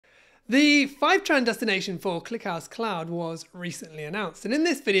The Fivetran destination for ClickHouse Cloud was recently announced, and in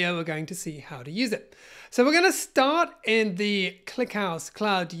this video we're going to see how to use it. So we're going to start in the ClickHouse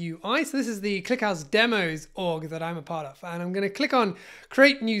Cloud UI. So this is the ClickHouse Demos org that I'm a part of, and I'm going to click on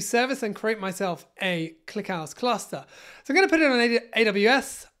Create New Service and create myself a ClickHouse cluster. So I'm going to put it on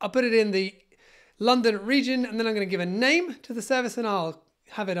AWS. I'll put it in the London region, and then I'm going to give a name to the service, and I'll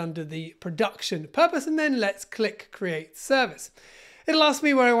have it under the production purpose, and then let's click Create Service. It'll ask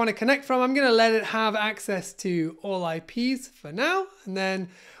me where I want to connect from. I'm going to let it have access to all IPs for now, and then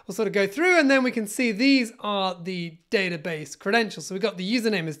we'll sort of go through, and then we can see these are the database credentials. So we've got the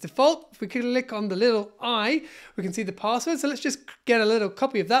username as default. If we click on the little I, we can see the password. So let's just get a little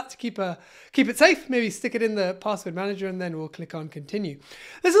copy of that to keep it safe. Maybe stick it in the password manager, and then we'll click on continue.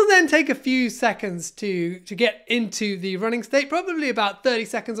 This will then take a few seconds to get into the running state, probably about 30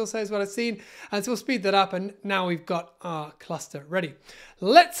 seconds or so is what I've seen. And so we'll speed that up, and now we've got our cluster ready.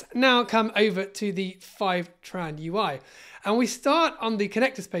 Let's now come over to the Fivetran UI. And we start on the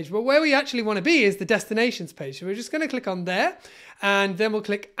connectors page, but where we actually want to be is the destinations page. So we're just going to click on there, and then we'll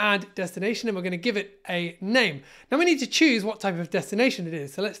click add destination, and we're going to give it a name. Now we need to choose what type of destination it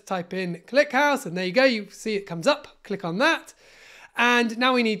is. So let's type in ClickHouse, and there you go. You see it comes up, click on that. And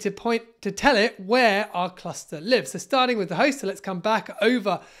now we need to tell it where our cluster lives. So starting with the host, so let's come back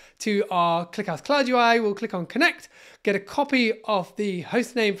over to our ClickHouse Cloud UI. We'll click on connect, get a copy of the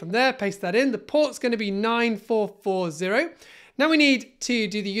host name from there, paste that in. The port's going to be 9440. Now we need to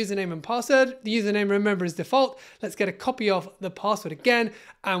do the username and password. The username, remember, is default. Let's get a copy of the password again,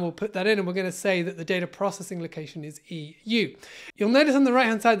 and we'll put that in, and we're going to say that the data processing location is EU. You'll notice on the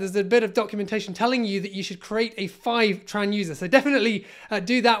right-hand side, there's a bit of documentation telling you that you should create a Fivetran user. So definitely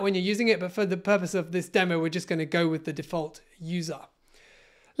do that when you're using it, but for the purpose of this demo, we're just going to go with the default user.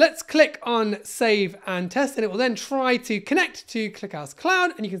 Let's click on Save and Test, and it will then try to connect to ClickHouse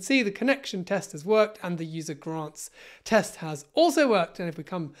Cloud, and you can see the connection test has worked and the user grants test has also worked. And if we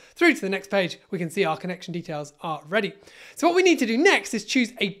come through to the next page, we can see our connection details are ready. So what we need to do next is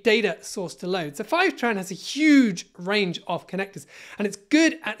choose a data source to load. So Fivetran has a huge range of connectors, and it's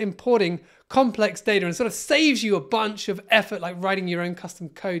good at importing complex data and sort of saves you a bunch of effort, like writing your own custom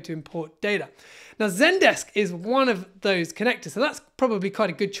code to import data. Now, Zendesk is one of those connectors, so that's probably quite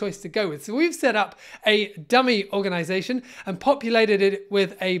a good choice to go with. So we've set up a dummy organization and populated it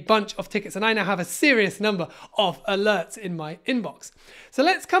with a bunch of tickets, and I now have a serious number of alerts in my inbox. So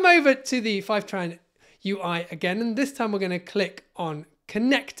let's come over to the Fivetran UI again, and this time we're going to click on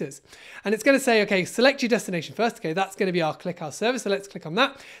connectors, and it's going to say, okay, select your destination first. Okay, that's going to be our ClickHouse service, so let's click on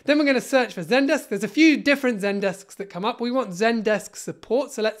that. Then we're going to search for Zendesk. There's a few different Zendesks that come up. We want Zendesk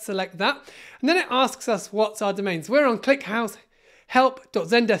support, so let's select that. And then it asks us what's our domains. We're on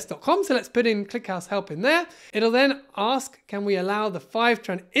clickhousehelp.zendesk.com, so let's put in ClickHouse Help in there. It'll then ask, can we allow the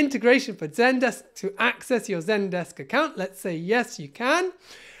Fivetran integration for Zendesk to access your Zendesk account? Let's say yes, you can.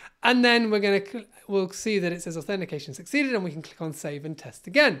 And then we'll see that it says authentication succeeded, and we can click on Save and Test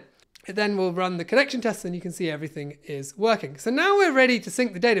again. It then will run the connection test, and you can see everything is working. So now we're ready to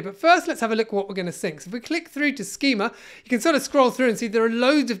sync the data, but first let's have a look at what we're going to sync. So if we click through to schema, you can sort of scroll through and see there are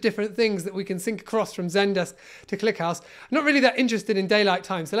loads of different things that we can sync across from Zendesk to ClickHouse. I'm not really that interested in daylight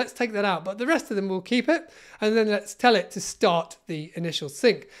time, so let's take that out, but the rest of them we'll keep it, and then let's tell it to start the initial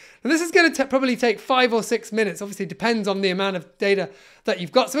sync. Now this is going to probably take 5 or 6 minutes. Obviously, it depends on the amount of data that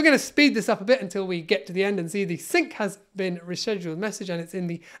you've got. So we're going to speed this up a bit until we get to the end and see the sync has been rescheduled message, and it's in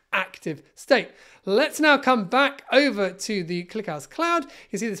the active state. Let's now come back over to the ClickHouse Cloud.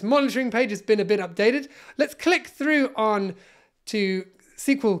 You see this monitoring page has been a bit updated. Let's click through on to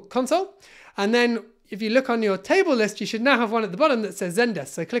SQL console, and then if you look on your table list, you should now have one at the bottom that says Zendesk.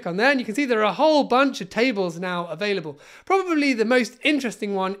 So click on there, and you can see there are a whole bunch of tables now available. Probably the most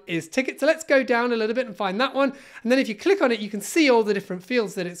interesting one is tickets. So let's go down a little bit and find that one. And then if you click on it, you can see all the different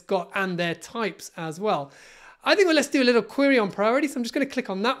fields that it's got and their types as well. I think let's do a little query on priority. So I'm just going to click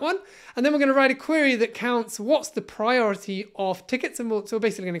on that one, and then we're going to write a query that counts what's the priority of tickets, and so we're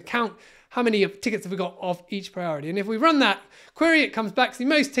basically going to count how many tickets have we got of each priority. And if we run that query, it comes back. See,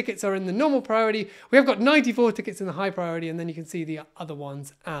 most tickets are in the normal priority. We have got 94 tickets in the high priority, and then you can see the other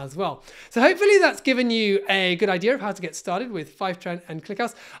ones as well. So hopefully that's given you a good idea of how to get started with Fivetran and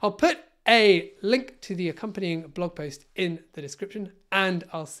ClickHouse. I'll put a link to the accompanying blog post in the description, and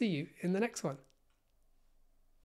I'll see you in the next one.